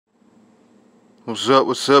What's up,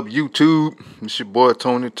 YouTube? It's your boy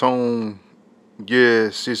Tony Tone.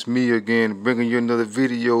 Yes, it's me again, bringing you another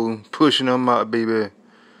video, pushing them out, baby.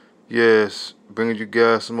 Yes, bringing you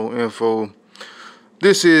guys some more info.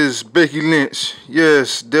 This is Becky Lynch.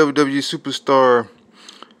 Yes, WWE superstar.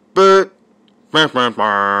 But,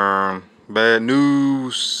 bad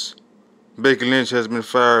news. Becky Lynch has been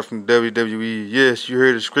fired from WWE. Yes, you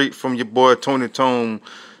heard it straight from your boy Tony Tone.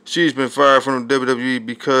 She's been fired from the WWE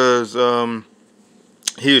because,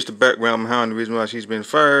 here's the background behind the reason why she's been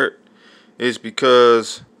fired. Is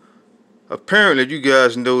because apparently you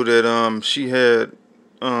guys know that she had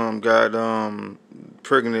got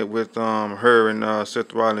pregnant with her and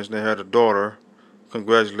Seth Rollins. They had a daughter.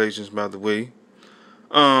 Congratulations, by the way.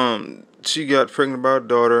 She got pregnant by a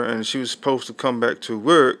daughter, and she was supposed to come back to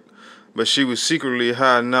work, but she was secretly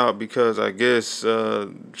hiding out because I guess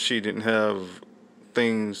she didn't have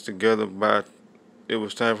things together by it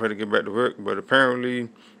was time for her to get back to work. But apparently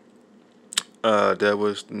that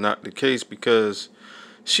was not the case because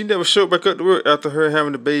she never showed back up to work after her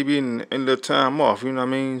having the baby and the time off. You know what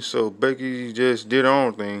I mean? So Becky just did her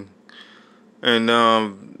own thing. And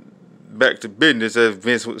back to business, as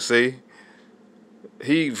Vince would say.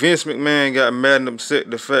 Vince McMahon got mad and upset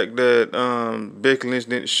the fact that Becky Lynch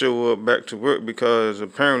didn't show up back to work because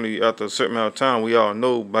apparently after a certain amount of time, we all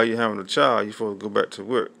know by you having a child, you're supposed to go back to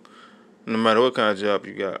work, no matter what kind of job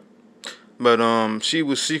you got. But she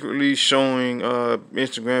was secretly showing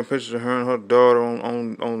Instagram pictures of her and her daughter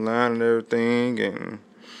online and everything and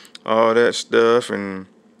all that stuff, and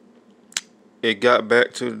it got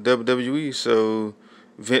back to the WWE. So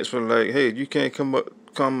Vince was like, "Hey, you can't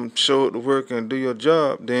come show up to work and do your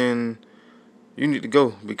job, then you need to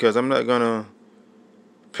go because I'm not gonna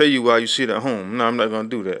pay you while you sit at home. No, I'm not gonna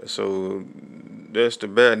do that." So that's the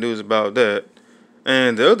bad news about that.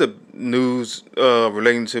 And the other news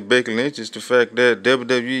relating to Becky Lynch is the fact that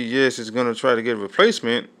WWE, yes, is going to try to get a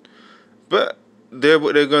replacement, but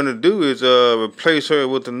what they're going to do is replace her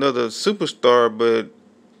with another superstar, but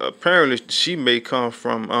apparently she may come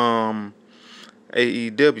from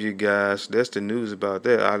AEW, guys. That's the news about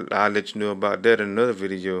that. I'll let you know about that in another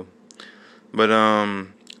video. But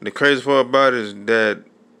the crazy part about it is that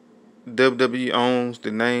WWE owns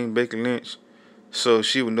the name Becky Lynch. So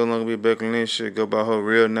she would no longer be Becky Lynch. She would go by her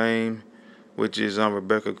real name, which is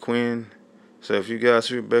Rebecca Quinn. So if you guys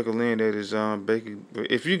see Rebecca Lynn, that is Becky.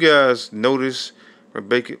 If you guys notice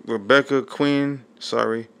Rebecca Quinn,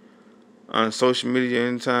 sorry, on social media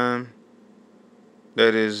anytime,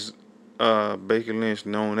 that is Becky Lynch,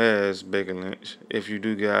 known as Becky Lynch. If you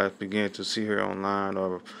do guys begin to see her online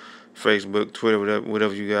or Facebook, Twitter,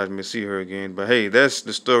 whatever you guys may see her again. But hey, that's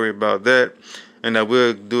the story about that. And I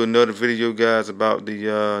will do another video, guys, about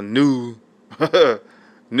the new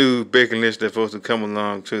new Becky Lynch that's supposed to come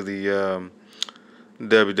along to the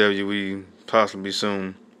WWE possibly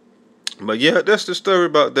soon. But yeah, that's the story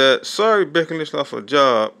about that. Sorry, Becky Lynch lost her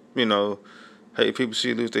job. You know, hey, people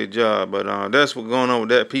see lose their job. But that's what's going on with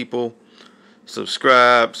that, people.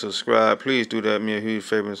 Subscribe. Please do that. Me a huge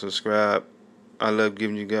favor and subscribe. I love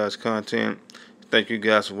giving you guys content. Thank you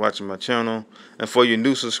guys for watching my channel. And for your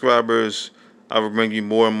new subscribers, I will bring you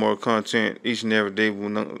more and more content each and every day.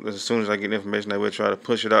 As soon as I get information, I will try to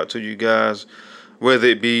push it out to you guys. Whether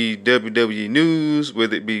it be WWE news,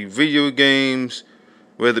 whether it be video games,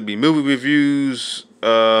 whether it be movie reviews.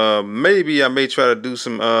 Maybe I may try to do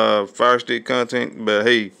some Fire Stick content. But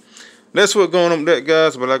hey, that's what's going on with that,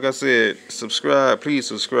 guys. But like I said, subscribe. Please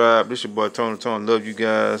subscribe. This your boy Tony Tone. Love you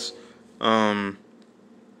guys.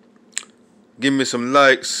 Give me some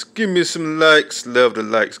likes. Love the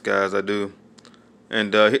likes, guys. I do.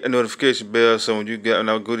 And hit the notification bell so when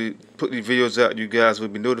I go to put these videos out, you guys will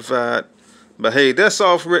be notified. But hey, that's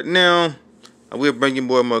all for right now. I will bring you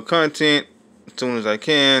more and more content as soon as I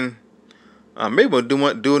can. Maybe we'll do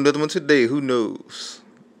another one today. Who knows?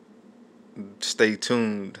 Stay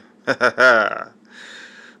tuned. But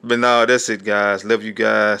no, that's it, guys. Love you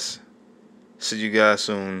guys. See you guys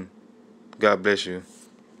soon. God bless you.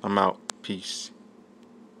 I'm out. Peace.